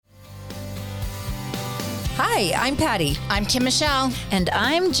Hi, I'm Patty. I'm Kim Michelle. And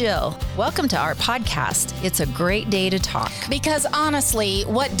I'm Jill. Welcome to our podcast. It's a great day to talk. Because honestly,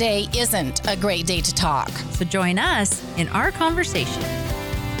 what day isn't a great day to talk? So join us in our conversation.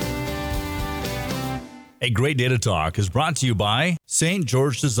 A Great Day to Talk is brought to you by St.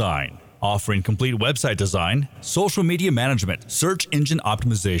 George Design, offering complete website design, social media management, search engine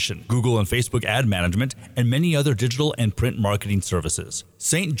optimization, Google and Facebook ad management, and many other digital and print marketing services.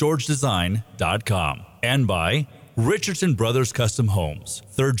 stgeorgedesign.com. And by Richardson Brothers Custom Homes,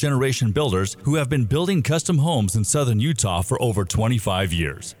 third-generation builders who have been building custom homes in southern Utah for over 25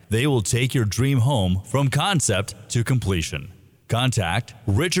 years. They will take your dream home from concept to completion. Contact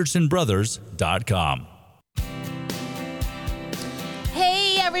richardsonbrothers.com.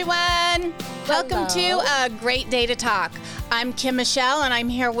 Hey, everyone. Welcome to A Great Day to Talk. I'm Kim Michelle, and I'm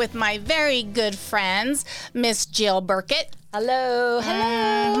here with my very good friends, Miss Jill Burkett. Hello.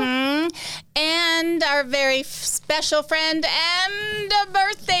 And our very special friend and a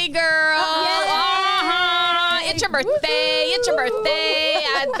birthday girl. It's your birthday. Woo-hoo. It's your birthday.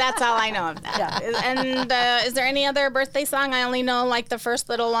 That's all I know of that. Yeah. And is there any other birthday song? I only know like the first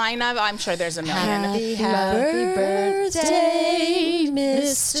little line of. I'm sure there's a million. Happy birthday,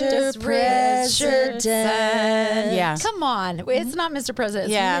 Mr. President. Yeah. Come on. Wait, it's not Mr.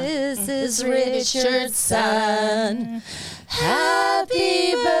 President. It's Mrs. Richardson.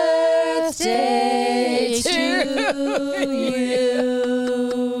 Happy birthday to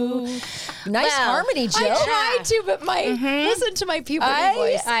you. Nice harmony, Jill. I tried to, but listen to my puberty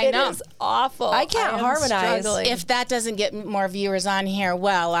voice. I know. It is awful. I can't harmonize. Struggling. If that doesn't get more viewers on here,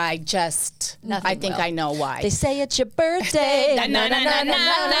 well, I think I know why. They say it's your birthday.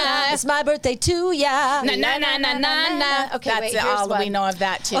 It's my birthday too, yeah. Okay, that's all we know of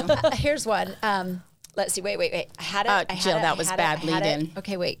that too. Here's one. Let's see. Wait. I had it. Jill, that was bad lead in.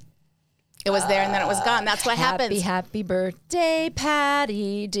 Okay, wait. It was there and then it was gone. That's what happens. Happy birthday,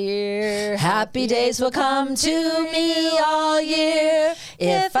 Patty dear. Happy days will come to me all year.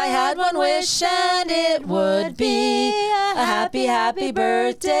 If I had one wish, and it would be a happy, happy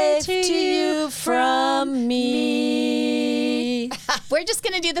birthday to you from me. We're just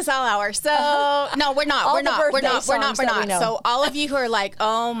going to do this all hour. So, no, we're not. We're not. So, all of you who are like,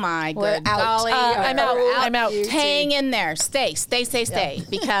 oh my good golly. I'm out. Hang in there. Stay.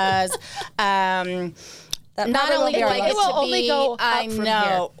 Because not only do I get to be, I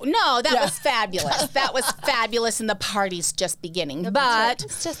know. No, that was fabulous. That was fabulous, and the party's just beginning. But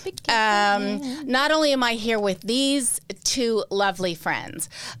it's just beginning. Not only am I here with these two lovely friends,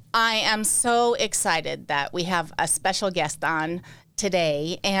 I am so excited that we have a special guest on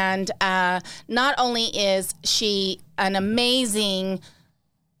today. And not only is she an amazing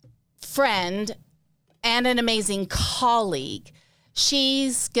friend and an amazing colleague,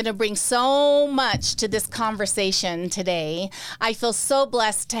 she's going to bring so much to this conversation today. I feel so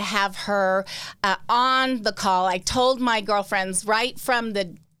blessed to have her on the call. I told my girlfriends right from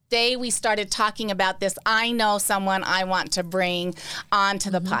the day we started talking about this, I know someone I want to bring onto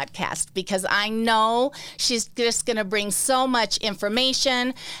the podcast because I know she's just going to bring so much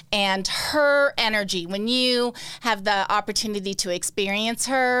information and her energy. When you have the opportunity to experience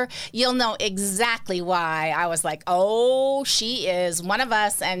her, you'll know exactly why I was like, oh, she is one of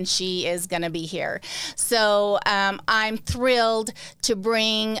us and she is going to be here. So I'm thrilled to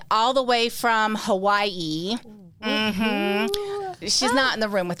bring all the way from Hawaii. She's not in the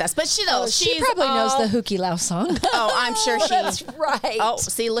room with us, but she knows. She probably knows the Hookie Lau song. Oh, I'm sure she. That's right. Oh,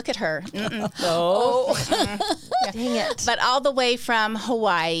 see, look at her. Dang it. But all the way from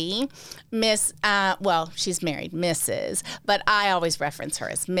Hawaii, Miss, she's married, Mrs., but I always reference her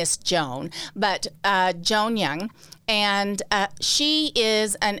as Miss Joan. But Joan Young, and she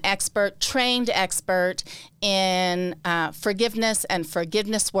is an trained expert in forgiveness and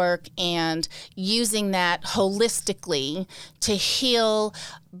forgiveness work and using that holistically to heal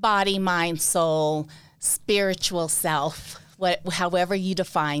body, mind, soul, spiritual self, however you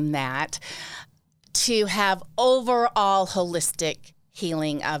define that, to have overall holistic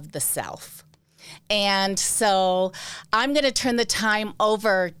healing of the self. And so I'm going to turn the time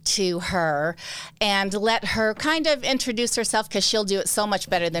over to her and let her kind of introduce herself because she'll do it so much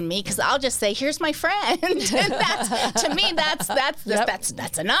better than me because I'll just say, here's my friend. And to me, that's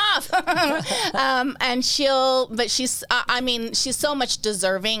enough. And she's so much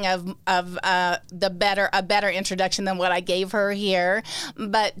deserving of a better introduction than what I gave her here.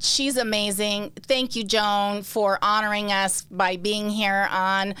 But she's amazing. Thank you, Joan, for honoring us by being here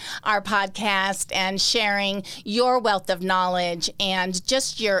on our podcast. podcast and sharing your wealth of knowledge and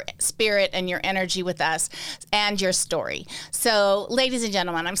just your spirit and your energy with us and your story. So, ladies and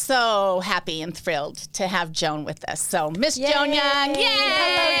gentlemen, I'm so happy and thrilled to have Joan with us. So, Miss Joan Young, yay!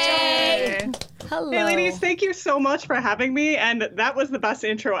 Hello, Joan. Hello. Hey, ladies, thank you so much for having me. And that was the best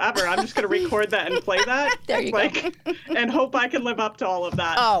intro ever. I'm just going to record that and play that. There you go. And hope I can live up to all of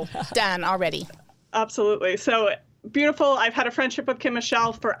that. Oh, done already. Absolutely. So beautiful. I've had a friendship with Kim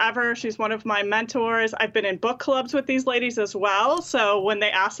Michelle forever. She's one of my mentors. I've been in book clubs with these ladies as well. So when they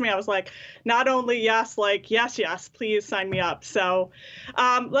asked me, I was like, not only yes, like, yes, please sign me up. So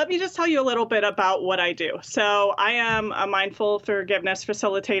let me just tell you a little bit about what I do. So I am a mindful forgiveness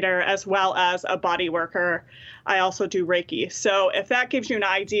facilitator as well as a body worker. I also do Reiki. So if that gives you an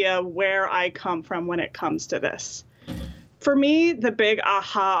idea where I come from when it comes to this. For me, the big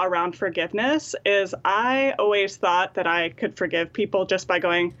aha around forgiveness is I always thought that I could forgive people just by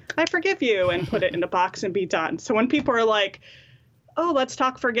going, I forgive you, and put it in a box and be done. So when people are like, oh, let's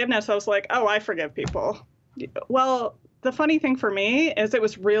talk forgiveness, I was like, oh, I forgive people. Well, the funny thing for me is it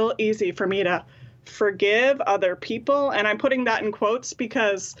was real easy for me to forgive other people. And I'm putting that in quotes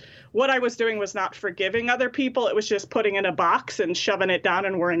because what I was doing was not forgiving other people. It was just putting in a box and shoving it down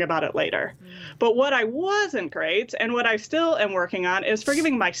and worrying about it later. But what I wasn't great, and what I still am working on, is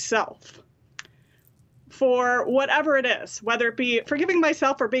forgiving myself for whatever it is, whether it be forgiving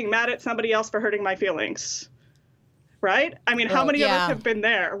myself for being mad at somebody else for hurting my feelings, right? I mean, how many of us have been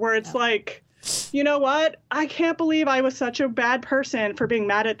there where it's like, you know what? I can't believe I was such a bad person for being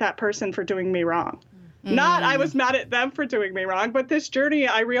mad at that person for doing me wrong. Not I was mad at them for doing me wrong, but this journey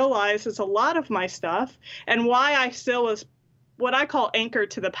I realize is a lot of my stuff, and why I still was what I call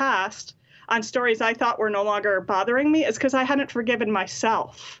anchored to the past on stories I thought were no longer bothering me is because I hadn't forgiven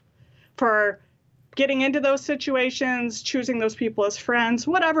myself for getting into those situations, choosing those people as friends,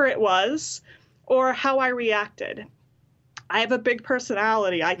 whatever it was, or how I reacted. I have a big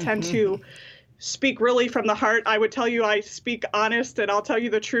personality. I tend to speak really from the heart. I would tell you I speak honest and I'll tell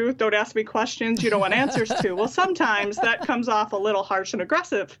you the truth. Don't ask me questions you don't want answers to. Well, sometimes that comes off a little harsh and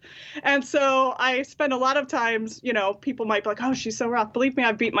aggressive. And so I spend a lot of times, you know, people might be like, oh, she's so rough. Believe me,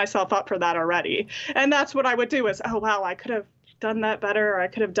 I've beat myself up for that already. And that's what I would do is, oh, wow, I could have done that better, or I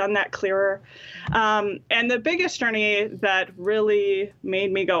could have done that clearer. And the biggest journey that really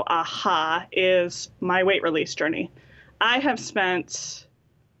made me go, aha, is my weight release journey. I have spent,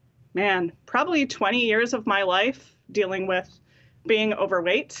 probably 20 years of my life dealing with being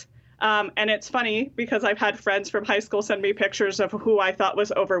overweight. And it's funny because I've had friends from high school send me pictures of who I thought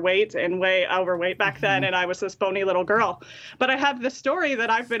was overweight and way overweight back then. And I was this bony little girl. But I have this story that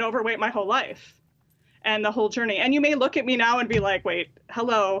I've been overweight my whole life and the whole journey. And you may look at me now and be like, wait,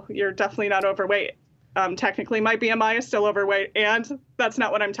 hello, you're definitely not overweight. Technically, my BMI is still overweight. And that's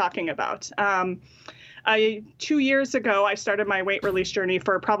not what I'm talking about. 2 years ago, I started my weight release journey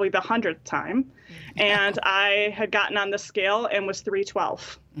for probably the 100th time. And I had gotten on the scale and was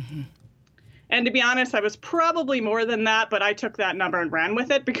 312. And to be honest, I was probably more than that, but I took that number and ran with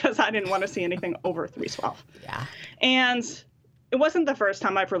it because I didn't want to see anything over 312. And it wasn't the first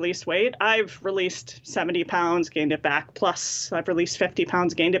time I've released weight. I've released 70 pounds, gained it back, plus. I've released 50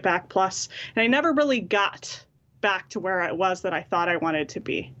 pounds, gained it back, plus. And I never really got back to where it was that I thought I wanted to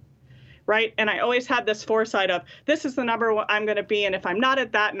be. Right. And I always had this foresight of this is the number I'm going to be. And if I'm not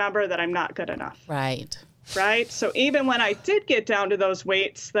at that number, then I'm not good enough. Right. So even when I did get down to those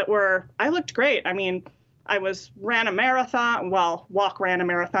weights I looked great. I mean, I ran a marathon, ran a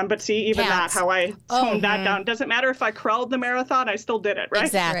marathon. But see, even that, how I toned that down. Doesn't matter if I crawled the marathon, I still did it. Right.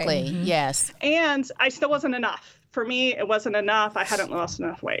 Exactly. Yes. And I still wasn't enough. For me, it wasn't enough. I hadn't lost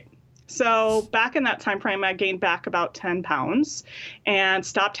enough weight. So back in that time frame, I gained back about 10 pounds and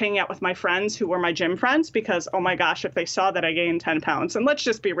stopped hanging out with my friends who were my gym friends because, oh my gosh, if they saw that I gained 10 pounds, and let's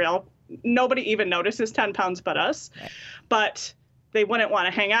just be real, nobody even notices 10 pounds but us. Right. But they wouldn't want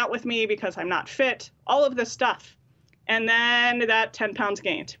to hang out with me because I'm not fit, all of this stuff. And then that 10 pounds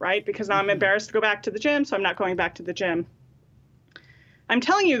gained, right? Because now I'm embarrassed to go back to the gym, so I'm not going back to the gym. I'm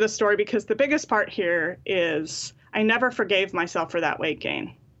telling you this story because the biggest part here is I never forgave myself for that weight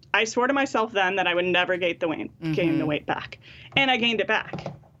gain. I swore to myself then that I would never gain the weight back. And I gained it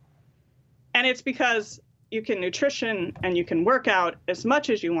back. And it's because you can nutrition and you can work out as much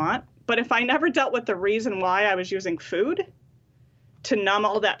as you want. But if I never dealt with the reason why I was using food to numb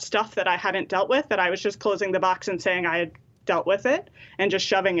all that stuff that I hadn't dealt with, that I was just closing the box and saying I had dealt with it and just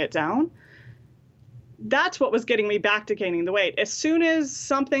shoving it down, that's what was getting me back to gaining the weight. As soon as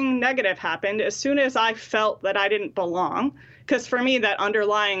something negative happened, as soon as I felt that I didn't belong, because for me, that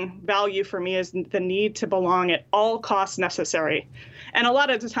underlying value for me is the need to belong at all costs necessary. And a lot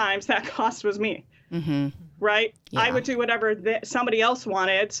of the times that cost was me. Mm-hmm. Right? Yeah. I would do whatever somebody else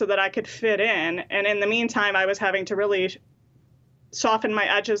wanted so that I could fit in. And in the meantime, I was having to really soften my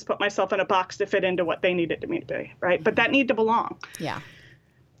edges, put myself in a box to fit into what they needed me to be. Right? But that need to belong. Yeah.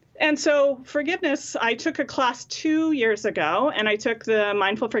 And so forgiveness, I took a class 2 years ago, and I took the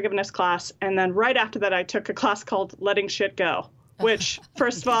mindful forgiveness class. And then right after that, I took a class called Letting Shit Go, which,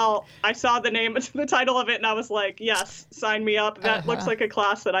 first of all, I saw the title of it, and I was like, yes, sign me up. That looks like a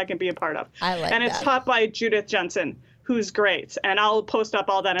class that I can be a part of. I like And it's taught by Judith Jensen, who's great. And I'll post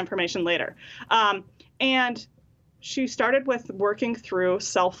up all that information later. And she started with working through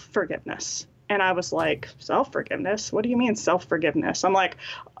self-forgiveness. And I was like, self-forgiveness? What do you mean self-forgiveness? I'm like,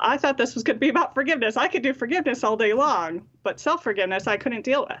 I thought this was going to be about forgiveness. I could do forgiveness all day long, but self-forgiveness I couldn't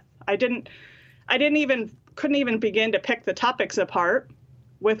deal with. Couldn't even begin to pick the topics apart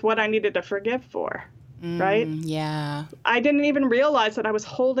with what I needed to forgive for, right? Yeah. I didn't even realize that I was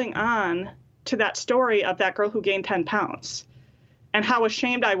holding on to that story of that girl who gained 10 pounds and how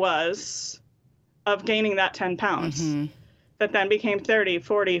ashamed I was of gaining that 10 pounds. Mm-hmm. That then became 30,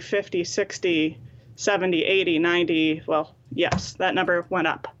 40, 50, 60, 70, 80, 90. Well, yes, that number went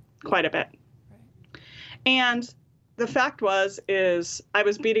up quite a bit. Right. And the fact is I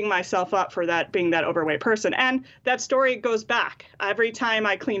was beating myself up for that, being that overweight person. And that story goes back. Every time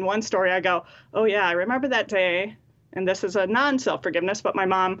I clean one story, I go, oh yeah, I remember that day. And this is a non-self-forgiveness, but my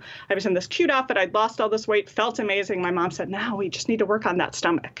mom, I was in this cute outfit. I'd lost all this weight, felt amazing. My mom said, now we just need to work on that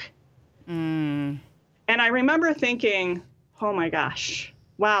stomach. And I remember thinking, oh my gosh,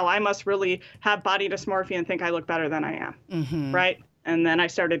 wow, I must really have body dysmorphia and think I look better than I am, right? And then I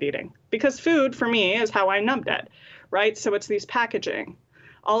started eating. Because food, for me, is how I numbed it, right? So it's these packaging,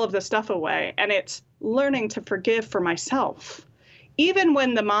 all of the stuff away, and it's learning to forgive for myself. Even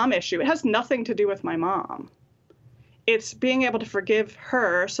when the mom issue, it has nothing to do with my mom. It's being able to forgive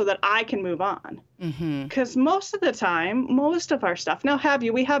her so that I can move on. Because most of the time, most of our stuff, now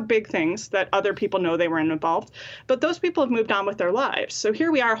we have big things that other people know they were involved, but those people have moved on with their lives. So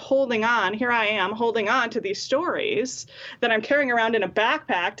here we are here I am holding on to these stories that I'm carrying around in a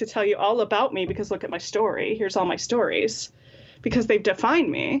backpack to tell you all about me because look at my story. Here's all my stories because they've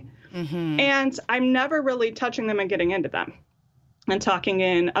defined me. And I'm never really touching them and getting into them. And talking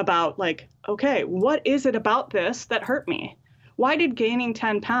in about like, okay, what is it about this that hurt me? Why did gaining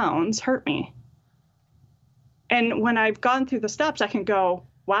 10 pounds hurt me? And when I've gone through the steps, I can go,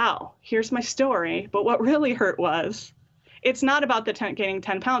 wow, here's my story. But what really hurt was, it's not about the gaining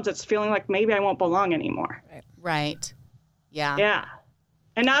 10 pounds. It's feeling like maybe I won't belong anymore. Right. Yeah. Yeah.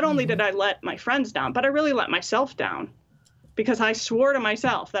 And not only did I let my friends down, but I really let myself down because I swore to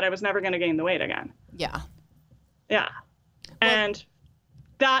myself that I was never going to gain the weight again. Yeah. Yeah. And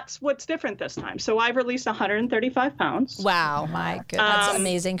that's what's different this time. So I've released 135 pounds. Wow. My goodness. That's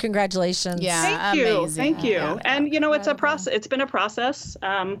amazing. Congratulations. Yeah. Thank you. Amazing. Thank you. Yeah. And, it's a process. It's been a process.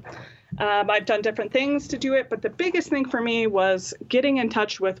 I've done different things to do it. But the biggest thing for me was getting in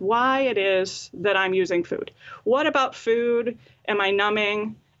touch with why it is that I'm using food. What about food am I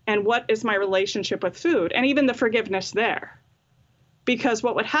numbing? And what is my relationship with food? And even the forgiveness there. Because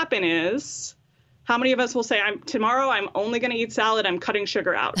what would happen is, how many of us will say, tomorrow I'm only going to eat salad, I'm cutting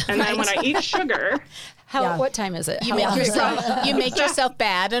sugar out. And then when I eat sugar... What time is it? You make yourself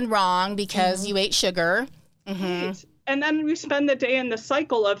bad and wrong because you ate sugar. And then we spend the day in the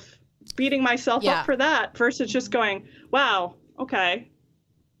cycle of beating myself up for that versus just going, wow, okay,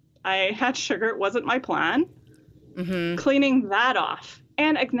 I had sugar, it wasn't my plan. Cleaning that off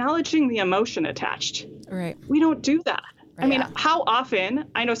and acknowledging the emotion attached. Right. We don't do that. I mean, how often,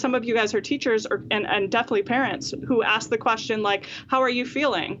 I know some of you guys are teachers and definitely parents who ask the question like, how are you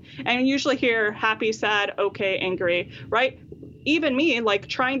feeling? And you usually hear happy, sad, okay, angry, right? Even me, like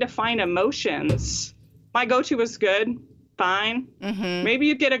trying to find emotions, my go-to was good, fine. Maybe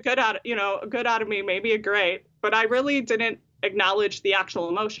you'd get a good out of me, maybe a great, but I really didn't acknowledge the actual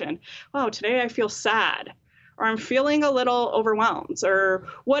emotion. Wow, today I feel sad. Or I'm feeling a little overwhelmed, or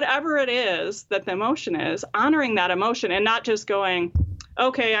whatever it is that the emotion is, honoring that emotion and not just going,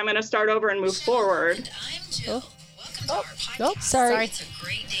 okay, I'm going to start over and move forward. I'm Jill. Welcome to our podcast. Sorry. It's a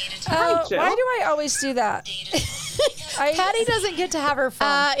great day to talk. Why do I always do that? Patty doesn't get to have her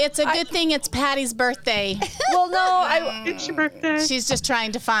phone. It's a good thing it's Patty's birthday. Well, no, It's your birthday. She's just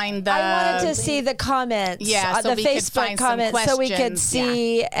trying to find the... I wanted to see the comments. Yeah, so the we could Facebook find some comments so we could questions.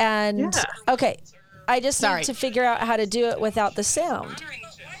 see. And okay, I just need to figure out how to do it without the sound.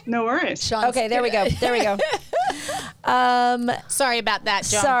 No worries. Okay, there we go. There we go. Sorry about that,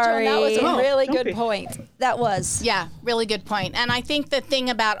 Joan. Sorry. That was a really don't good be. point. That was. Yeah, really good point. And I think the thing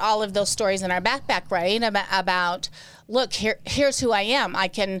about all of those stories in our backpack, right, about look, here's who I am. I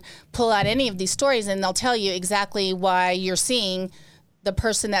can pull out any of these stories and they'll tell you exactly why you're seeing the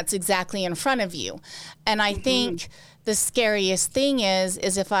person that's exactly in front of you. And I think the scariest thing is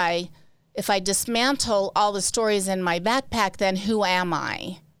if I dismantle all the stories in my backpack, then who am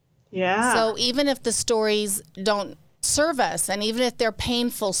I? Yeah. So even if the stories don't serve us, and even if they're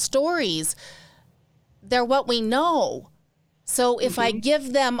painful stories, they're what we know. So if I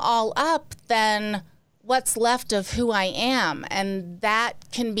give them all up, then what's left of who I am? And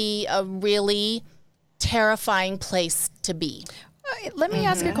that can be a really terrifying place to be. Let me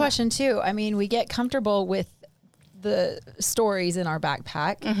ask a question too. I mean, we get comfortable with the stories in our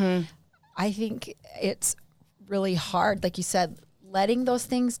backpack. I think it's really hard, like you said, letting those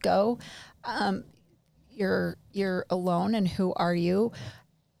things go. You're alone, and who are you?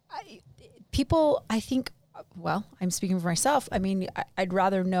 People, I think, well, I'm speaking for myself. I mean, I'd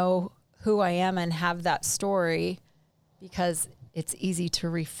rather know who I am and have that story because it's easy to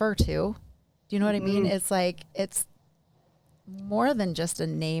refer to. Do you know what I mean? It's like, it's more than just a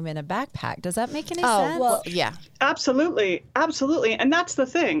name in a backpack. Does that make any sense? Well, yeah. Absolutely. Absolutely. And that's the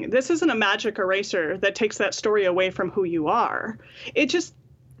thing. This isn't a magic eraser that takes that story away from who you are. It just,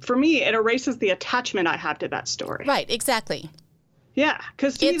 for me, it erases the attachment I have to that story. Right, exactly. Yeah.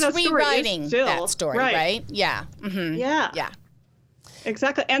 Because to me, It's that story rewriting is still, that story, right? Yeah. Yeah. Yeah.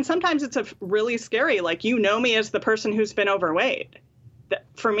 Exactly. And sometimes it's really scary. Like, you know me as the person who's been overweight.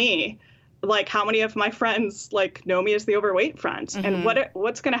 For me, like, how many of my friends like know me as the overweight friend? And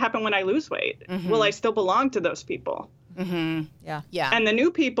what's going to happen when I lose weight? Will I still belong to those people? Yeah. Yeah. And the new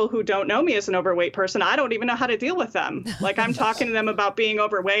people who don't know me as an overweight person, I don't even know how to deal with them. Like, I'm talking to them about being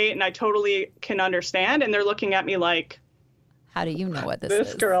overweight and I totally can understand. And they're looking at me like, How do you know what this this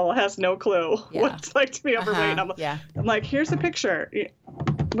is? girl has no clue what it's like to be overweight. And Yeah. I'm like, here's a picture,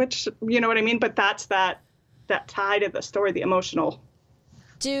 which, you know what I mean? But that's that tie to the story, the emotional.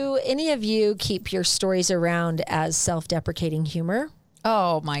 Do any of you keep your stories around as self-deprecating humor?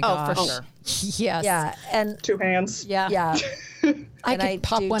 Oh my Oh, gosh. for sure. Yes. Yeah, and 2 hands. Yeah. yeah. I And could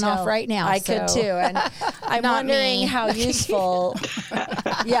pop do one off right now. I could so- too. And I'm Not wondering me. how useful.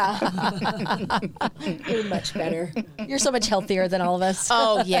 Yeah. You're much better. You're so much healthier than all of us.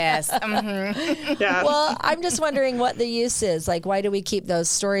 Oh, yes. Yeah. Well, I'm just wondering what the use is. Like, why do we keep those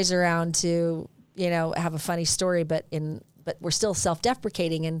stories around to, have a funny story, but we're still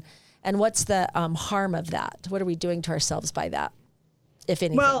self-deprecating, and what's the harm of that? What are we doing to ourselves by that, if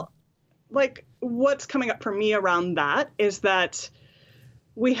anything? Well, like, what's coming up for me around that is that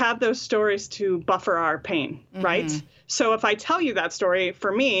we have those stories to buffer our pain, right? So if I tell you that story,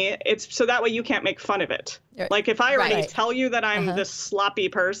 for me, it's so that way you can't make fun of it. Like, if I already Right. tell you that I'm this sloppy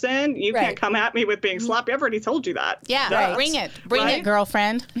person, you Right. can't come at me with being sloppy. I've already told you that. Yeah. Duh. Bring it. Bring Right? it,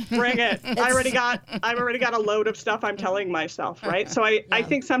 girlfriend. Bring it. I've already got a load of stuff I'm telling myself, right? So I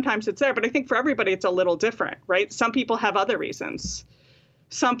think sometimes it's there, but I think for everybody it's a little different, right? Some people have other reasons.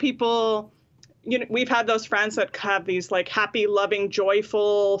 Some people, we've had those friends that have these like happy, loving,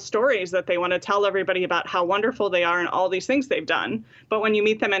 joyful stories that they want to tell everybody about how wonderful they are and all these things they've done. But when you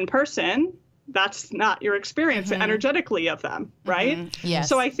meet them in person, that's not your experience energetically of them, right? Yes.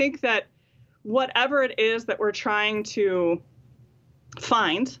 So I think that whatever it is that we're trying to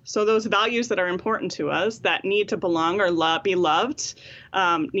find, so those values that are important to us that need to belong or be loved,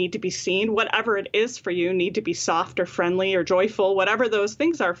 need to be seen, whatever it is for you, need to be soft or friendly or joyful, whatever those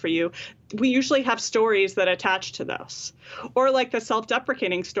things are for you, we usually have stories that attach to those. Or like the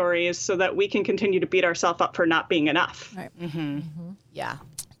self-deprecating stories so that we can continue to beat ourselves up for not being enough. Right. Yeah.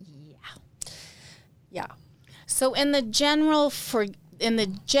 yeah. So in the general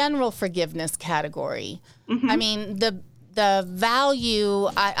forgiveness category, I mean, the value,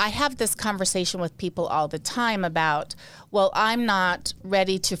 I have this conversation with people all the time about, well, I'm not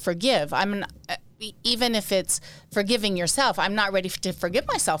ready to forgive. Even if it's forgiving yourself, I'm not ready to forgive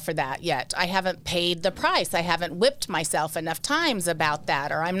myself for that yet. I haven't paid the price. I haven't whipped myself enough times about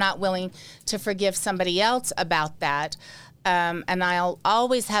that, or I'm not willing to forgive somebody else about that. And I'll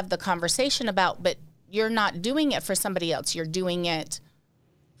always have the conversation about, but you're not doing it for somebody else. You're doing it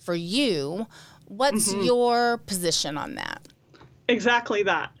for you. What's your position on that? Exactly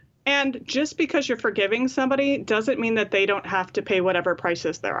that. And just because you're forgiving somebody doesn't mean that they don't have to pay whatever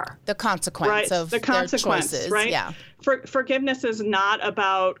prices there are. The consequence Right, of the consequence, their choices. right? Yeah. Forgiveness is not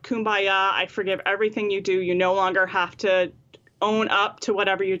about kumbaya, I forgive everything you do. You no longer have to own up to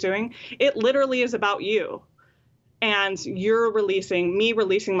whatever you're doing. It literally is about you. and you're releasing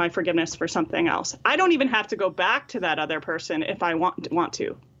my forgiveness for something else. I don't even have to go back to that other person if I want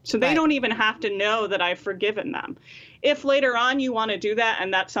to. So they don't even have to know that I've forgiven them. If later on you want to do that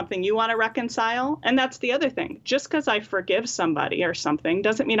and that's something you want to reconcile, and that's the other thing, just because I forgive somebody or something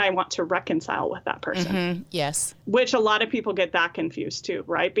doesn't mean I want to reconcile with that person. Yes. Which a lot of people get that confused too,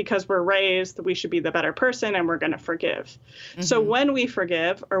 right? Because we're raised that we should be the better person and we're going to forgive. So when we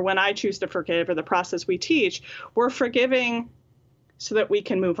forgive, or when I choose to forgive, or the process we teach, we're forgiving so that we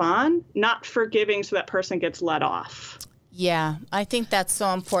can move on, not forgiving so that person gets let off. Yeah, I think that's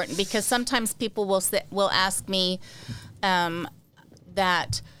so important, because sometimes people will ask me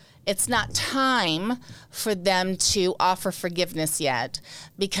that it's not time for them to offer forgiveness yet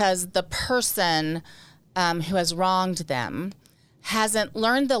because the person who has wronged them hasn't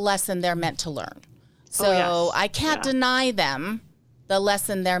learned the lesson they're meant to learn. So I can't deny them the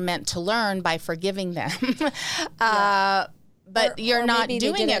lesson they're meant to learn by forgiving them. But you're not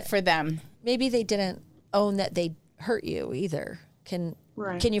doing it for them. Maybe they didn't own that they hurt you either. Can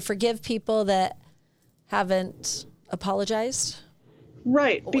you forgive people that haven't apologized?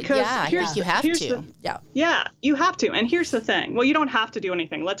 Right, because you have to. Yeah, you have to. And here's the thing. Well, you don't have to do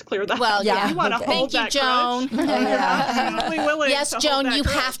anything. Let's clear that. Well, up. You want to hold Thank you, that Joan. grudge. You're absolutely willing. Yes, to Joan, hold that you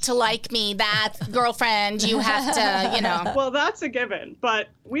grudge. have to like me. That girlfriend, you have to, Well, that's a given, but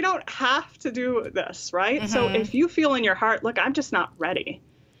we don't have to do this, right? So if you feel in your heart, look, I'm just not ready.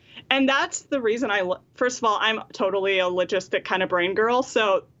 And that's the reason first of all, I'm totally a logistic kind of brain girl.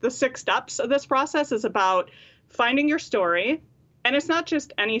 So the 6 steps of this process is about finding your story. And it's not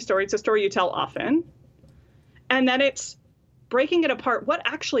just any story. It's a story you tell often. And then it's breaking it apart. What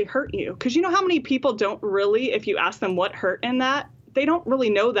actually hurt you? Because you know how many people don't really, if you ask them what hurt in that, they don't really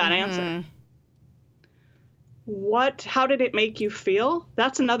know that answer. How did it make you feel?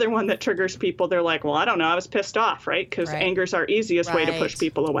 That's another one that triggers people. They're like, well, I don't know. I was pissed off, right? Because anger's our easiest way to push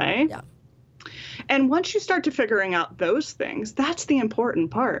people away. Yeah. And once you start to figuring out those things, that's the important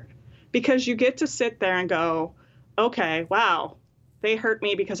part. Because you get to sit there and go, okay, wow, they hurt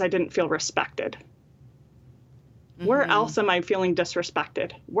me because I didn't feel respected. Where else am I feeling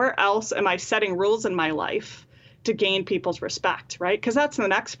disrespected? Where else am I setting rules in my life to gain people's respect, right? Because that's the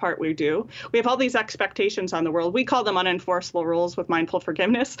next part we do. We have all these expectations on the world. We call them unenforceable rules with mindful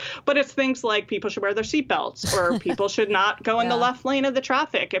forgiveness, but it's things like people should wear their seatbelts, or people should not go in the left lane of the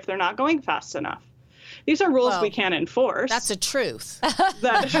traffic if they're not going fast enough. These are rules we can't enforce. That's the truth.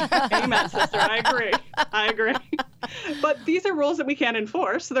 Amen, sister. I agree. But these are rules that we can't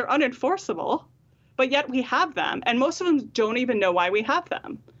enforce, so they're unenforceable, but yet we have them, and most of them don't even know why we have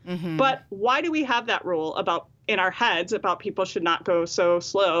them. But why do we have that rule in our heads about people should not go so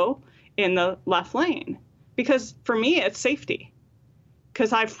slow in the left lane? Because for me, it's safety.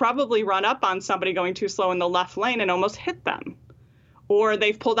 Because I've probably run up on somebody going too slow in the left lane and almost hit them. Or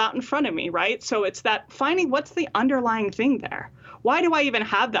they've pulled out in front of me, right? So it's that finding what's the underlying thing there. Why do I even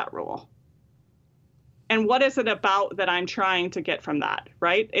have that rule? And what is it about that I'm trying to get from that,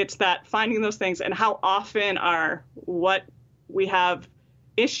 right? It's that finding those things, and how often are what we have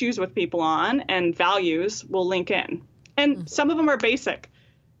issues with people on and values will link in. And some of them are basic.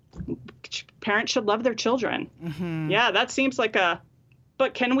 Parents should love their children. Yeah, that seems like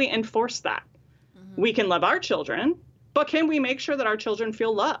but can we enforce that? We can love our children, but can we make sure that our children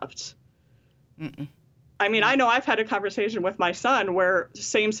feel loved? I mean, I know I've had a conversation with my son where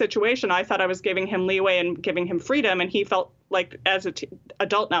same situation, I thought I was giving him leeway and giving him freedom, and he felt like, as an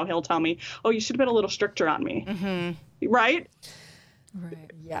adult now, he'll tell me, oh, you should have been a little stricter on me. Right?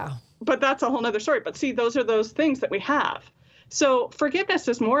 Right. Yeah. But that's a whole nother story. But see, those are those things that we have. So forgiveness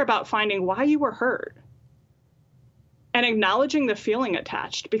is more about finding why you were hurt and acknowledging the feeling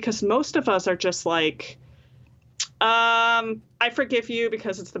attached, because most of us are just like, I forgive you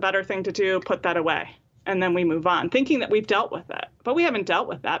because it's the better thing to do. Put that away. And then we move on, thinking that we've dealt with it. But we haven't dealt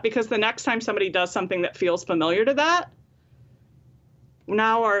with that, because the next time somebody does something that feels familiar to that,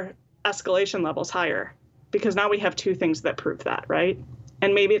 now our escalation level's higher, because now we have 2 things that prove that, right?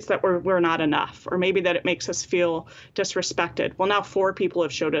 And maybe it's that we're not enough, or maybe that it makes us feel disrespected. Well, now 4 people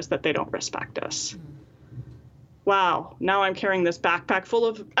have showed us that they don't respect us. Wow, now I'm carrying this backpack full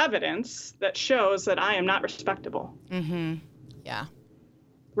of evidence that shows that I am not respectable. Yeah.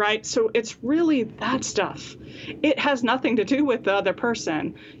 Right? So it's really that stuff. It has nothing to do with the other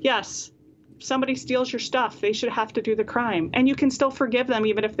person. Yes, somebody steals your stuff, they should have to do the crime. And you can still forgive them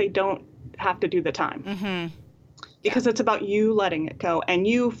even if they don't have to do the time. Because it's about you letting it go and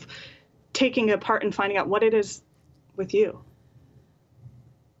you taking it apart and finding out what it is with you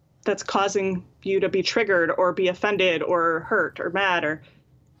that's causing you to be triggered or be offended or hurt or mad,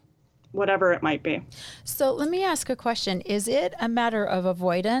 whatever it might be. So let me ask a question. Is it a matter of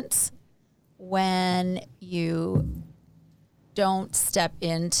avoidance when you don't step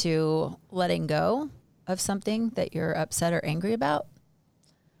into letting go of something that you're upset or angry about?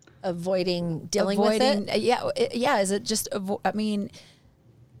 Avoiding dealing with it? Yeah. Is it just, I mean,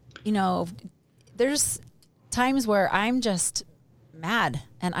 you know, there's times where I'm just mad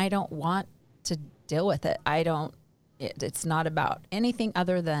and I don't want to deal with it. It's not about anything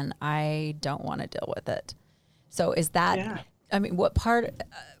other than I don't want to deal with it. So is that, I mean, what part,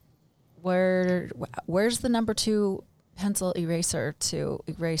 where's the number 2 pencil eraser to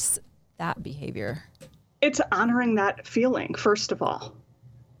erase that behavior? It's honoring that feeling, first of all.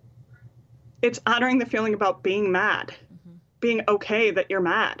 It's honoring the feeling about being mad, being okay that you're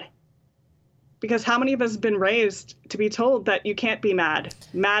mad. Because how many of us have been raised to be told that you can't be mad?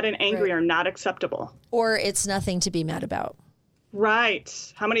 Mad and angry are not acceptable. Or it's nothing to be mad about.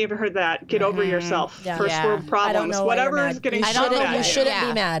 Right. How many of you heard that? Get over yourself. Yeah. First world problems. I don't know Whatever is getting you shouldn't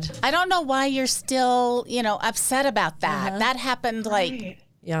be mad. I don't know why you're still, upset about that. That happened like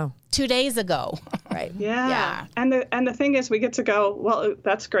 2 days ago. Right. Yeah. And the thing is, we get to go, well,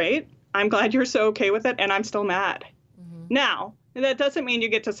 that's great. I'm glad you're so okay with it, and I'm still mad. Now, that doesn't mean you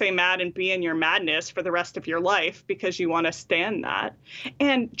get to say mad and be in your madness for the rest of your life because you want to stand that.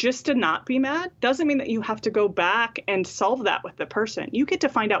 And just to not be mad doesn't mean that you have to go back and solve that with the person. You get to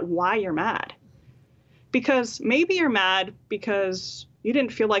find out why you're mad. Because maybe you're mad because you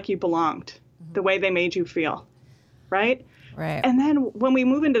didn't feel like you belonged the way they made you feel, right? Right. And then when we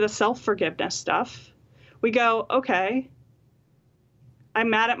move into the self-forgiveness stuff, we go, okay, I'm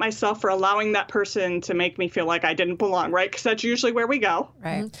mad at myself for allowing that person to make me feel like I didn't belong, right? Because that's usually where we go.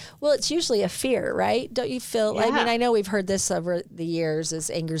 Right. Well, it's usually a fear, right? Don't you feel, I mean, I know we've heard this over the years as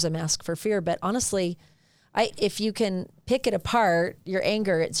anger's a mask for fear, but honestly, if you can pick it apart, your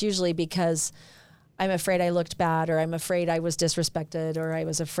anger, it's usually because I'm afraid I looked bad, or I'm afraid I was disrespected, or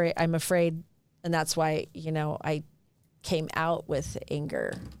I'm afraid, and that's why, I came out with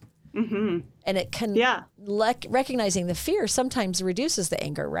anger. Mm-hmm. And it can, recognizing the fear sometimes reduces the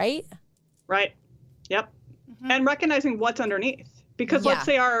anger, right? Right. Yep. And recognizing what's underneath. Because let's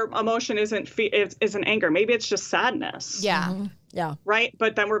say our emotion isn't anger. Maybe it's just sadness. Yeah. Mm-hmm. Yeah. Right.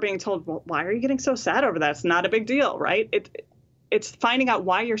 But then we're being told, well, why are you getting so sad over that? It's not a big deal, right? It's finding out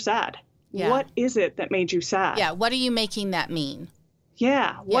why you're sad. Yeah. What is it that made you sad? Yeah. What are you making that mean?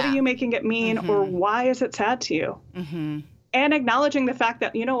 Yeah. What are you making it mean, or why is it sad to you? Mm-hmm. And acknowledging the fact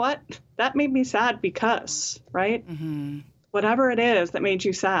that, you know what, that made me sad because, right? Mm-hmm. Whatever it is that made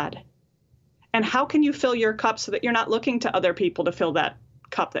you sad. And how can you fill your cup so that you're not looking to other people to fill that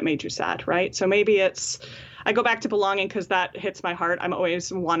cup that made you sad, right? So maybe I go back to belonging because that hits my heart. I'm always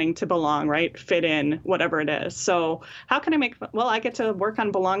wanting to belong, right? Fit in, whatever it is. So how can I get to work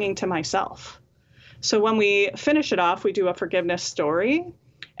on belonging to myself. So when we finish it off, we do a forgiveness story.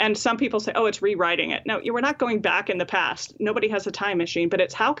 And some people say, oh, it's rewriting it. No, we're not going back in the past. Nobody has a time machine, but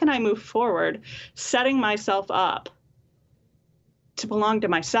it's how can I move forward, setting myself up to belong to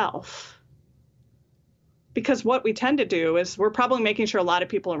myself? Because what we tend to do is we're probably making sure a lot of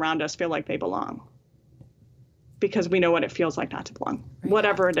people around us feel like they belong. Because we know what it feels like not to belong,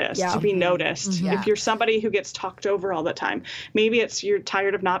 whatever it is, to be noticed. Mm-hmm. If you're somebody who gets talked over all the time, maybe it's you're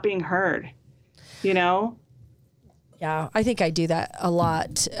tired of not being heard, Yeah, I think I do that a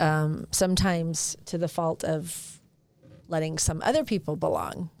lot, sometimes to the fault of letting some other people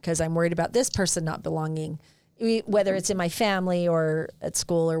belong because I'm worried about this person not belonging, whether it's in my family or at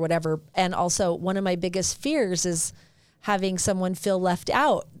school or whatever. And also one of my biggest fears is having someone feel left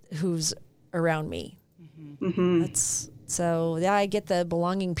out who's around me. Mm-hmm. I get the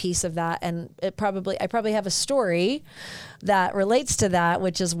belonging piece of that. And I probably have a story that relates to that,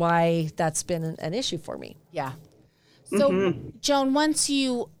 which is why that's been an issue for me. Yeah. So, Joan, once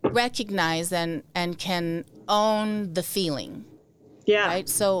you recognize and can own the feeling, right?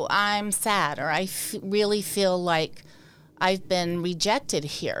 So I'm sad, or I really feel like I've been rejected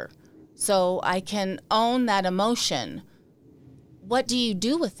here. So I can own that emotion. What do you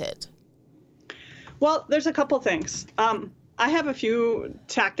do with it? Well, there's a couple things. I have a few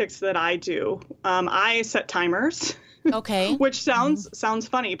tactics that I do. I set timers. Okay. Which sounds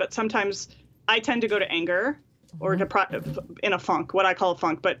funny, but sometimes I tend to go to anger. Or in a funk, what I call a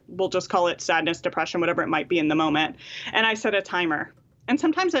funk, but we'll just call it sadness, depression, whatever it might be in the moment. And I set a timer. And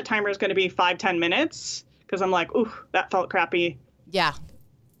sometimes that timer is going to be 5-10 minutes because I'm like, ooh, that felt crappy. Yeah.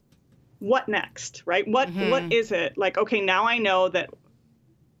 What next, right? What is it? Like, okay, now I know that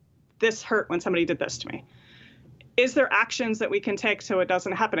this hurt when somebody did this to me. Is there actions that we can take so it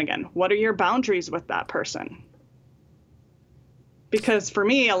doesn't happen again? What are your boundaries with that person? Because for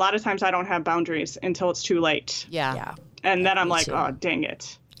me, a lot of times I don't have boundaries until it's too late. Yeah. Yeah. And then I'm like, too. oh, dang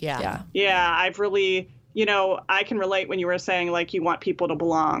it. Yeah. Yeah, I've really, I can relate when you were saying like you want people to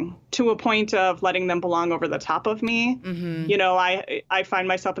belong to a point of letting them belong over the top of me. I find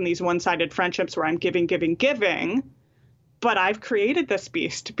myself in these one-sided friendships where I'm giving, but I've created this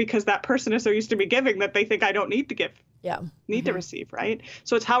beast because that person is so used to me giving that they think I don't need to give. Yeah. Need to receive, right?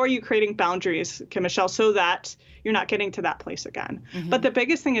 So it's how are you creating boundaries, Kim Michelle, so that you're not getting to that place again. But the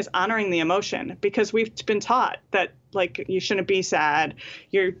biggest thing is honoring the emotion, because we've been taught that like you shouldn't be sad,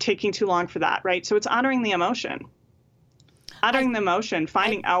 you're taking too long for that, right? So it's honoring the emotion. Honoring the emotion,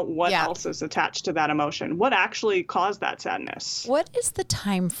 finding out what else is attached to that emotion. What actually caused that sadness? What is the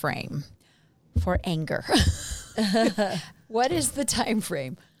time frame for anger? What is the time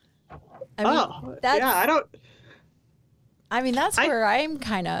frame? I mean, that's where I'm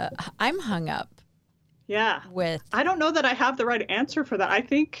hung up. Yeah. With. I don't know that I have the right answer for that. I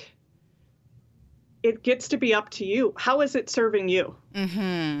think it gets to be up to you. How is it serving you?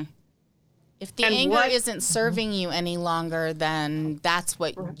 Mm-hmm. If the anger isn't serving you any longer, then that's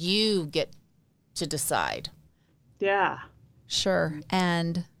what you get to decide. Yeah. Sure.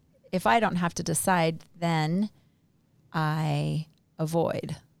 And if I don't have to decide, then I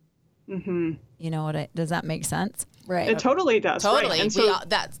avoid. Mm-hmm. You know does that make sense? Right. It totally does. Totally. Right. And so,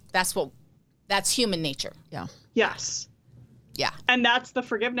 that's human nature. Yeah. Yes. Yeah. And that's the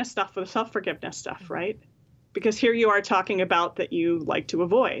forgiveness stuff, the self-forgiveness stuff, right? Because here you are talking about that you like to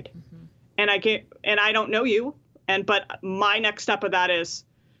avoid. And I don't know you. But my next step of that is,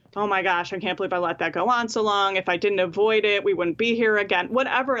 oh my gosh, I can't believe I let that go on so long. If I didn't avoid it, we wouldn't be here again.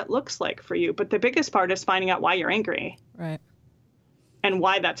 Whatever it looks like for you. But the biggest part is finding out why you're angry. Right. And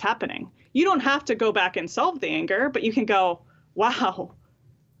why that's happening. You don't have to go back and solve the anger, but you can go, wow,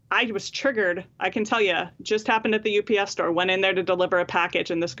 I was triggered. I can tell you, just happened at the UPS store. Went in there to deliver a package,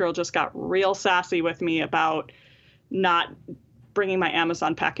 and this girl just got real sassy with me about not bringing my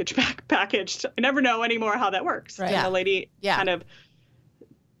Amazon package back packaged. I never know anymore how that works. Right. And the lady kind of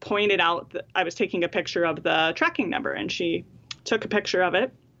pointed out that I was taking a picture of the tracking number, and she took a picture of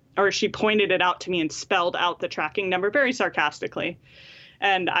it, or she pointed it out to me and spelled out the tracking number very sarcastically.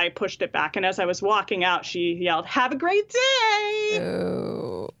 And I pushed it back. And as I was walking out, she yelled, "Have a great day."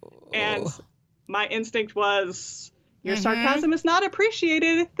 Oh. And my instinct was, your sarcasm is not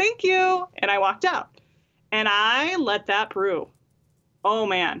appreciated. Thank you. And I walked out. And I let that brew. Oh,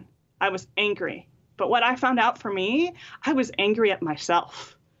 man. I was angry. But what I found out for me, I was angry at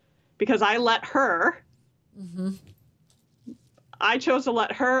myself. Because I let her, I chose to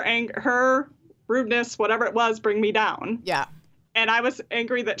let her anger, her rudeness, whatever it was, bring me down. Yeah. And I was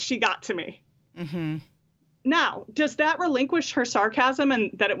angry that she got to me. Now, does that relinquish her sarcasm and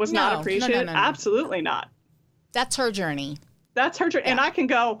that it was not appreciated? No. Absolutely not. That's her journey. That's her journey. Yeah. And I can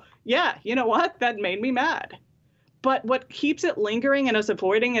go, yeah, you know what? That made me mad. But what keeps it lingering and us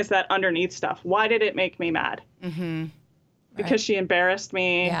avoiding is that underneath stuff. Why did it make me mad? Because she embarrassed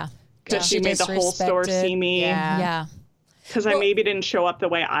me. Yeah. Because she made the whole store see me. Yeah. Because I maybe didn't show up the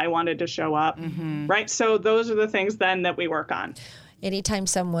way I wanted to show up. Right? So those are the things then that we work on. Anytime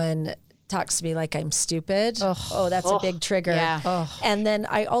someone talks to me like I'm stupid, that's a big trigger. Yeah. And then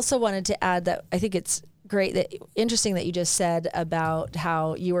I also wanted to add that I think it's interesting that you just said about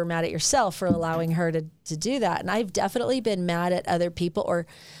how you were mad at yourself for allowing her to do that. And I've definitely been mad at other people, or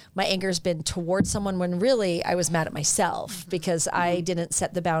my anger's been towards someone when really I was mad at myself because I didn't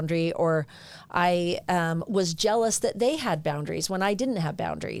set the boundary, or I was jealous that they had boundaries when I didn't have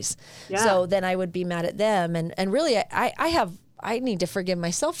boundaries. Yeah. So then I would be mad at them. And really I need to forgive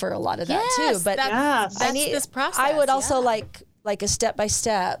myself for a lot of that too. But that's this process. I would also like a step by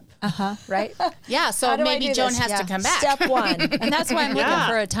step. Right? Yeah. So maybe Joan has to come back. Step one. And that's why I'm looking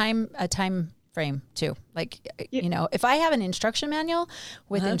for a time frame too. Like, if I have an instruction manual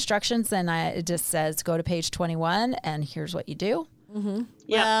with instructions, then it just says go to page 21 and here's what you do.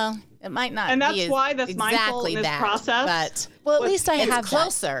 Well, it might not. And that's be why this exactly mindfulness that, process. But at least I have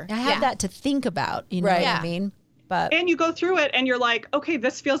closer. I have that to think about. You know what I mean? But and you go through it and you're like, okay,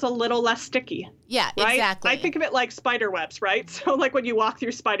 this feels a little less sticky. Yeah, right? exactly. I think of it like spider webs, right? So like when you walk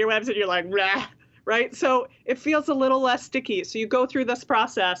through spider webs and you're like, rah, right? So it feels a little less sticky. So you go through this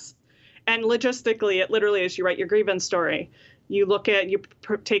process, and logistically, it literally is you write your grievance story. You look at,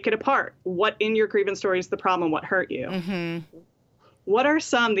 take it apart. What in your grievance story is the problem? What hurt you? What are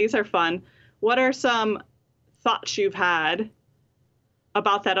these are fun. What are some thoughts you've had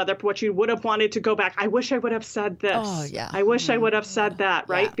about that what you would have wanted to go back? I wish I would have said this. Oh, yeah. I wish I would have said that,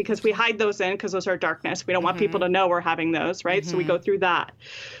 right? Yeah. Because we hide those in because those are darkness. We don't want people to know we're having those, right? So we go through that.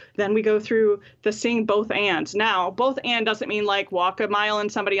 Then we go through the seeing both ands. Now, both and doesn't mean like walk a mile in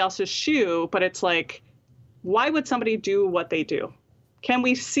somebody else's shoe, but it's like, why would somebody do what they do? Can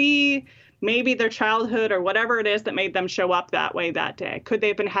we see maybe their childhood or whatever it is that made them show up that way that day? Could they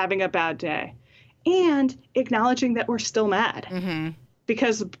have been having a bad day? And acknowledging that we're still mad. Mm-hmm.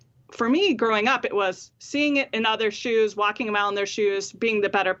 Because for me, growing up, it was seeing it in others' shoes, walking around in their shoes, being the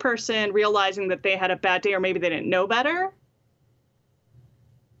better person, realizing that they had a bad day or maybe they didn't know better.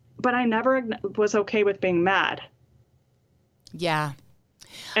 But I never was okay with being mad. Yeah.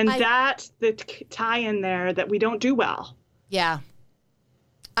 And that's the tie in there that we don't do well. Yeah.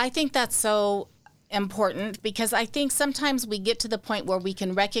 I think that's so important because I think sometimes we get to the point where we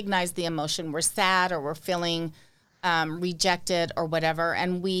can recognize the emotion. We're sad or we're feeling rejected or whatever.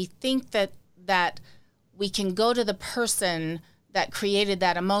 And we think that we can go to the person that created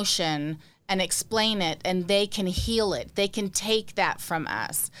that emotion and explain it, and they can heal it. They can take that from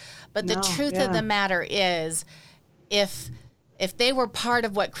us. But the truth of the matter is, if they were part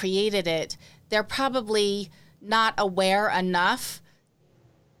of what created it, they're probably not aware enough.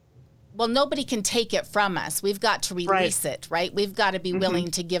 Well, nobody can take it from us. We've got to release it, right? We've got to be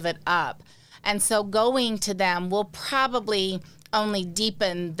willing to give it up. And so going to them will probably only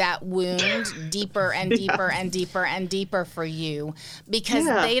deepen that wound deeper and deeper and deeper and deeper for you, because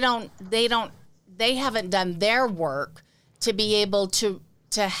they haven't done their work to be able to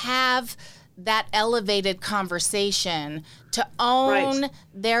have that elevated conversation, to own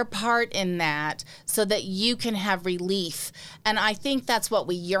their part in that so that you can have relief. And I think that's what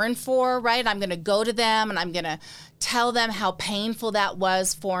we yearn for, right? I'm going to go to them and I'm going to tell them how painful that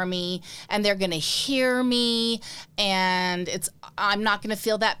was for me, and they're going to hear me, and I'm not going to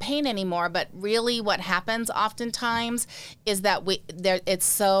feel that pain anymore. But really what happens oftentimes is that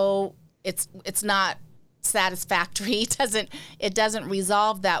it's not satisfactory. It doesn't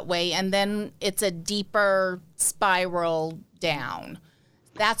resolve that way, and then it's a deeper spiral down.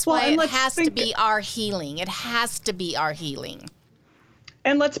 That's why it has to be our healing. It has to be our healing.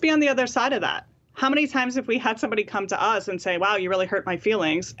 And let's be on the other side of that. How many times have we had somebody come to us and say, wow, you really hurt my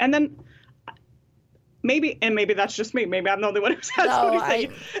feelings? And then maybe that's just me. Maybe I'm the only one who's had somebody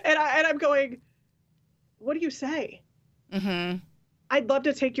say, and I'm going, what do you say? Mm-hmm. I'd love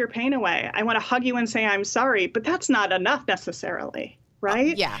to take your pain away. I want to hug you and say I'm sorry, but that's not enough necessarily,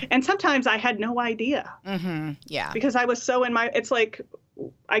 right? Yeah. And sometimes I had no idea. Mm-hmm. Yeah. Because I was so it's like,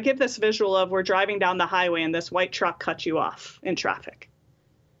 I give this visual of we're driving down the highway and this white truck cuts you off in traffic.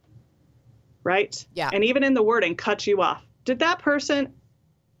 Right? Yeah. And even in the wording, cut you off. Did that person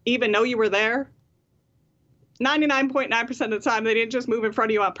even know you were there? 99.9% of the time, they didn't just move in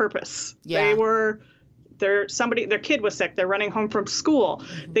front of you on purpose. Yeah. Their kid was sick. They're running home from school.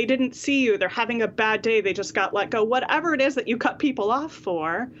 Mm-hmm. They didn't see you. They're having a bad day. They just got let go. Whatever it is that you cut people off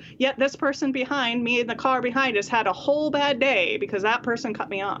for, yet this person behind me in the car behind us had a whole bad day because that person cut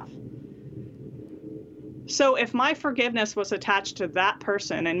me off. So if my forgiveness was attached to that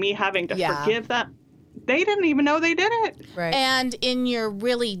person and me having to forgive them, they didn't even know they did it. Right. And in your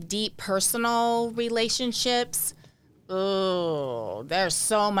really deep personal relationships, there's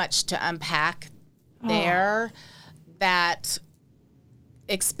so much to unpack there that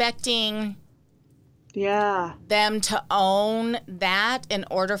expecting them to own that in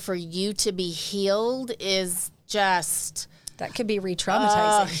order for you to be healed is just... That could be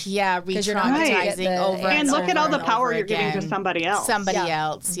re-traumatizing. Re-traumatizing over and look at all the power you're giving to somebody else.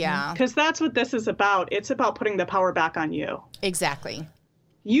 Because that's what this is about. It's about putting the power back on you. Exactly.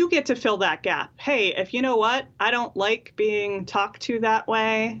 You get to fill that gap. Hey, if you know what, I don't like being talked to that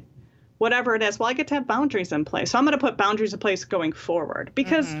way, whatever it is, well, I get to have boundaries in place. So I'm going to put boundaries in place going forward.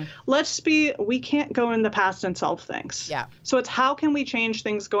 Because we can't go in the past and solve things. Yeah. So it's how can we change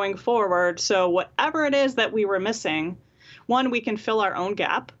things going forward so whatever it is that we were missing, one, we can fill our own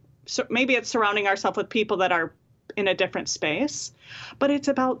gap. So maybe it's surrounding ourselves with people that are in a different space, but it's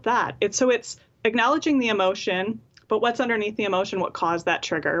about that. It's acknowledging the emotion, but what's underneath the emotion, what caused that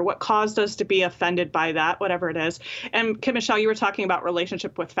trigger, what caused us to be offended by that, whatever it is. And Kim Michelle, you were talking about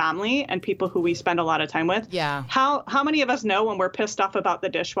relationship with family and people who we spend a lot of time with. Yeah. How many of us know when we're pissed off about the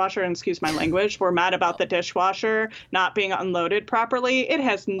dishwasher, and excuse my language, we're mad about the dishwasher not being unloaded properly? It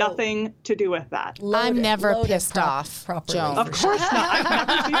has nothing to do with that. I'm never pissed off, Joan. Of course not. I've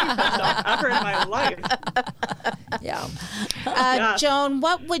never seen you pissed off ever in my life. Yeah. Joan,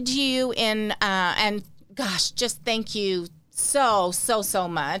 what would you and gosh, just thank you so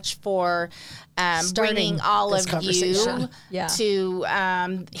much for bringing all of you to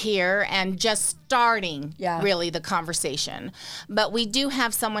here and just starting really the conversation. But we do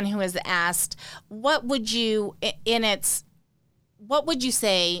have someone who has asked, what would you, what would you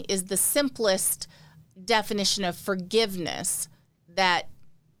say is the simplest definition of forgiveness that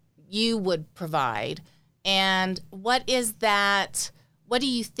you would provide? And what is that? What do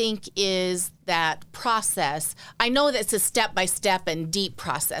you think is that process? I know that it's a step-by-step and deep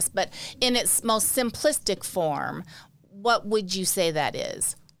process, but in its most simplistic form, what would you say that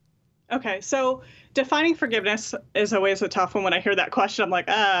is? Okay, so defining forgiveness is always a tough one. When I hear that question, I'm like,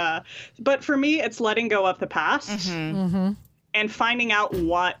 But for me, it's letting go of the past and finding out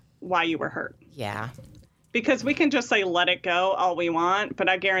why you were hurt. Yeah. Because we can just say, let it go all we want, but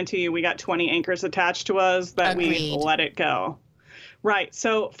I guarantee you we got 20 anchors attached to us that we let it go. Right.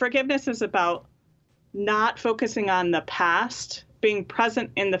 So forgiveness is about not focusing on the past, being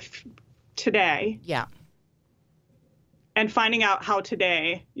present in the today. Yeah. And finding out how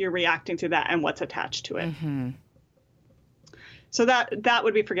today you're reacting to that and what's attached to it. Mm-hmm. So that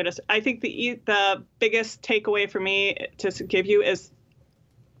would be forgiveness. I think the biggest takeaway for me to give you is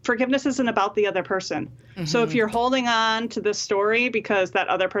forgiveness isn't about the other person. Mm-hmm. So if you're holding on to this story because that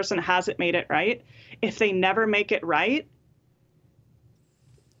other person hasn't made it right, if they never make it right,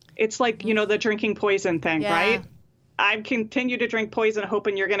 it's like, the drinking poison thing, right? I continue to drink poison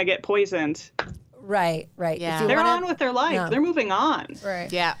hoping you're going to get poisoned. Right. Yeah. They're on with their life. No. They're moving on.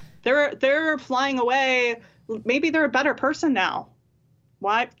 Right. Yeah. They're flying away. Maybe they're a better person now.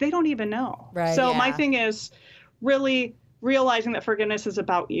 Why? They don't even know. Right. So my thing is really realizing that forgiveness is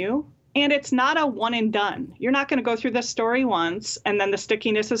about you. And it's not a one and done. You're not going to go through this story once and then the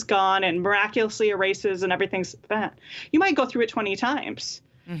stickiness is gone and miraculously erases and everything's bad. You might go through it 20 times.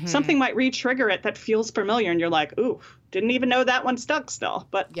 Mm-hmm. Something might re-trigger it that feels familiar and you're like, ooh, didn't even know that one stuck still.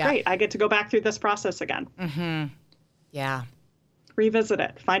 But great, I get to go back through this process again. Mm-hmm. Yeah. Revisit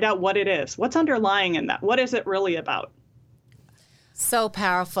it. Find out what it is. What's underlying in that? What is it really about? So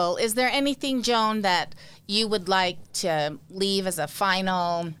powerful. Is there anything, Joan, that you would like to leave as a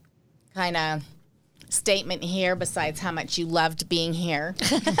final kind of statement here besides how much you loved being here?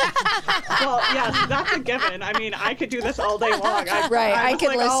 Well, yes, that's a given. I mean, I could do this all day long. I could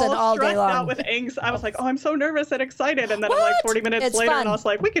listen all day long. Out with anxiety. I was like, oh, I'm so nervous and excited. And then I'm like 40 minutes later, and I was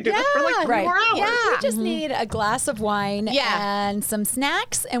like, we could do this for like 3 more hours. Yeah, we just need a glass of wine and some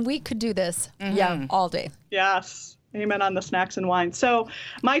snacks, and we could do this all day. Yes. Amen on the snacks and wine. So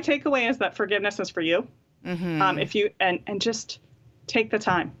my takeaway is that forgiveness is for you. If you and just take the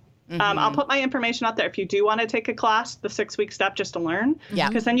time. I'll put my information out there if you do want to take a class, the 6-week step just to learn. Yeah.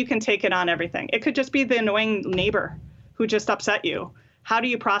 Because then you can take it on everything. It could just be the annoying neighbor who just upset you. How do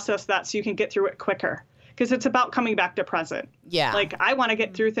you process that so you can get through it quicker? Because it's about coming back to present. Yeah. Like, I want to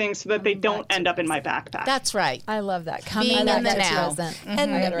get through things so that they don't end up in my backpack. That's right. I love that. Being in the now.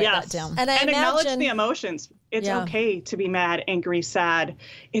 And I gotta write that down. And acknowledge the emotions. It's okay to be mad, angry, sad.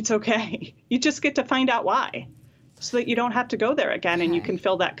 It's okay. You just get to find out why, so that you don't have to go there again and you can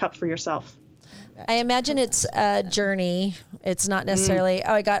fill that cup for yourself. I imagine it's a journey. It's not necessarily,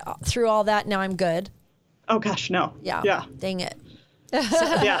 I got through all that, now I'm good. Oh, gosh, no. Yeah. Dang it. So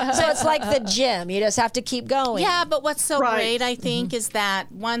it's like the gym. You just have to keep going. Yeah, but what's so great, I think, is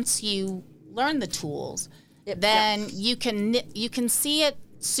that once you learn the tools, then you can see it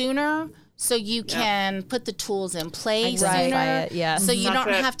sooner. So you can put the tools in place sooner. So you don't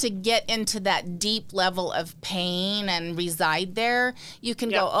have to get into that deep level of pain and reside there. You can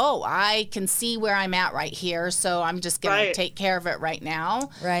go, oh, I can see where I'm at right here, so I'm just going to take care of it right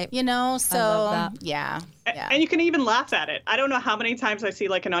now. Right. You know, so I love that. Yeah. And you can even laugh at it. I don't know how many times I see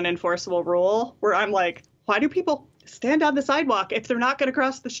like an unenforceable rule where I'm like, why do people stand on the sidewalk if they're not going to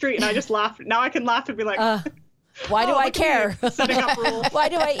cross the street? And I just laugh. Now I can laugh and be like... Why do I care? Setting up rules. Why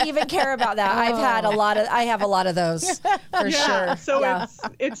do I even care about that? I have a lot of those for sure. So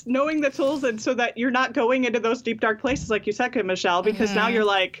it's knowing the tools, and so that you're not going into those deep dark places like you said, Michelle, because now you're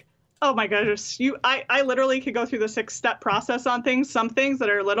like, oh my gosh, I literally could go through the 6-step process on things, some things that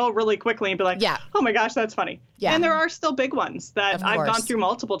are little really quickly and be like, oh my gosh, that's funny. Yeah. And there are still big ones that I've gone through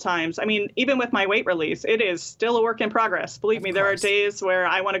multiple times. I mean, even with my weight release, it is still a work in progress. Believe me, there are days where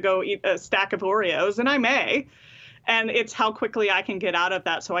I want to go eat a stack of Oreos, and I may. And it's how quickly I can get out of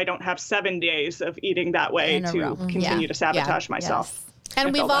that so I don't have 7 days of eating that way to continue to sabotage myself. Yes.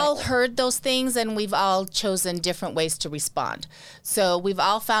 And we've all heard those things, and we've all chosen different ways to respond. So we've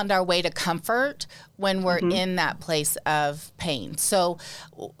all found our way to comfort when we're in that place of pain. So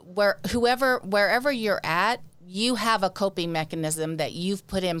wherever you're at, you have a coping mechanism that you've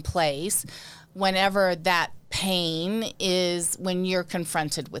put in place whenever that pain is, when you're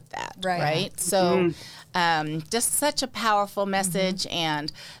confronted with that, right? So just such a powerful message and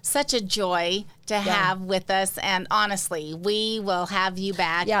such a joy to have with us. And honestly, we will have you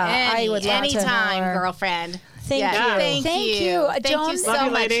back I would love to anytime, more. girlfriend. Thank Yeah. you. Thank you. Thank Joan. you so Love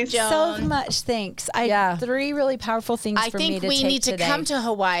you, much, ladies. Joan. So much thanks. Yeah. 3 really powerful things I for me think to we take need to today. come to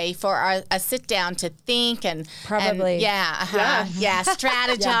Hawaii for a sit down to think and Probably. and,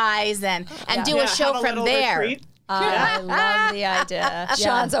 strategize and do a Yeah, show have a from little there. retreat. I love the idea.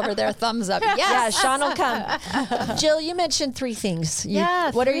 Sean's over there, thumbs up. Yes. Yeah, Sean will come. Jill, you mentioned 3 things.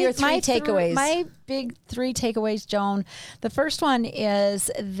 What are your 3 my takeaways? My big 3 takeaways, Joan. The first one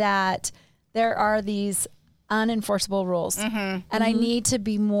is that there are these unenforceable rules. And I need to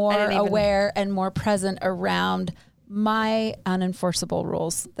be more aware and more present around my unenforceable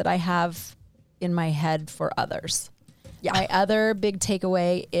rules that I have in my head for others. Yeah. My other big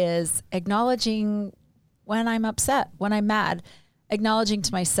takeaway is acknowledging when I'm upset, when I'm mad, acknowledging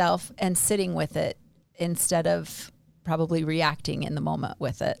to myself and sitting with it instead of probably reacting in the moment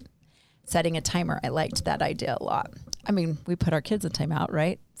with it. Setting a timer. I liked that idea a lot. I mean, we put our kids in timeout,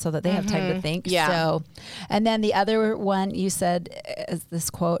 right? So that they have time to think. Yeah. So, and then the other one you said, is this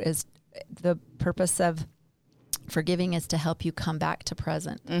quote is the purpose of forgiving is to help you come back to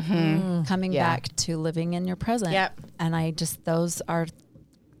present, coming back to living in your present. Yep. And those are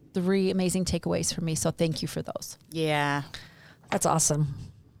 3 amazing takeaways for me. So thank you for those. Yeah. That's awesome.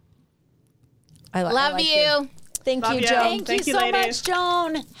 Love you. Thank Love you, you. Joan. Thank you you, so ladies. much,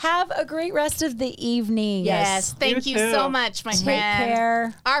 Joan. Have a great rest of the evening. Yes. Thank You you too. so much, my Take friend.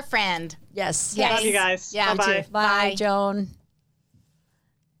 care. Our friend. Yes. Yes. Love you guys. Yeah. Bye-bye. Bye, Joan.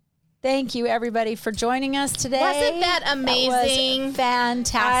 Thank you, everybody, for joining us today. Wasn't that amazing? That was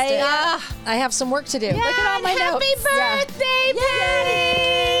fantastic. I have some work to do. Look at all my Happy notes. birthday,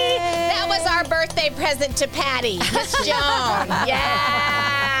 Patty! That was our birthday present to Patty, Miss Joan.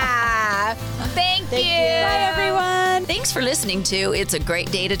 Yeah. Thank you. Bye, everyone. Thanks for listening to It's a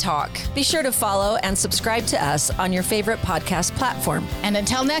Great Day to Talk. Be sure to follow and subscribe to us on your favorite podcast platform. And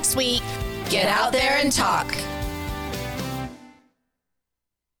until next week, Get out there and talk.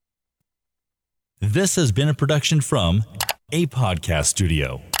 This has been a production from a podcast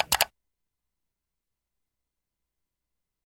studio.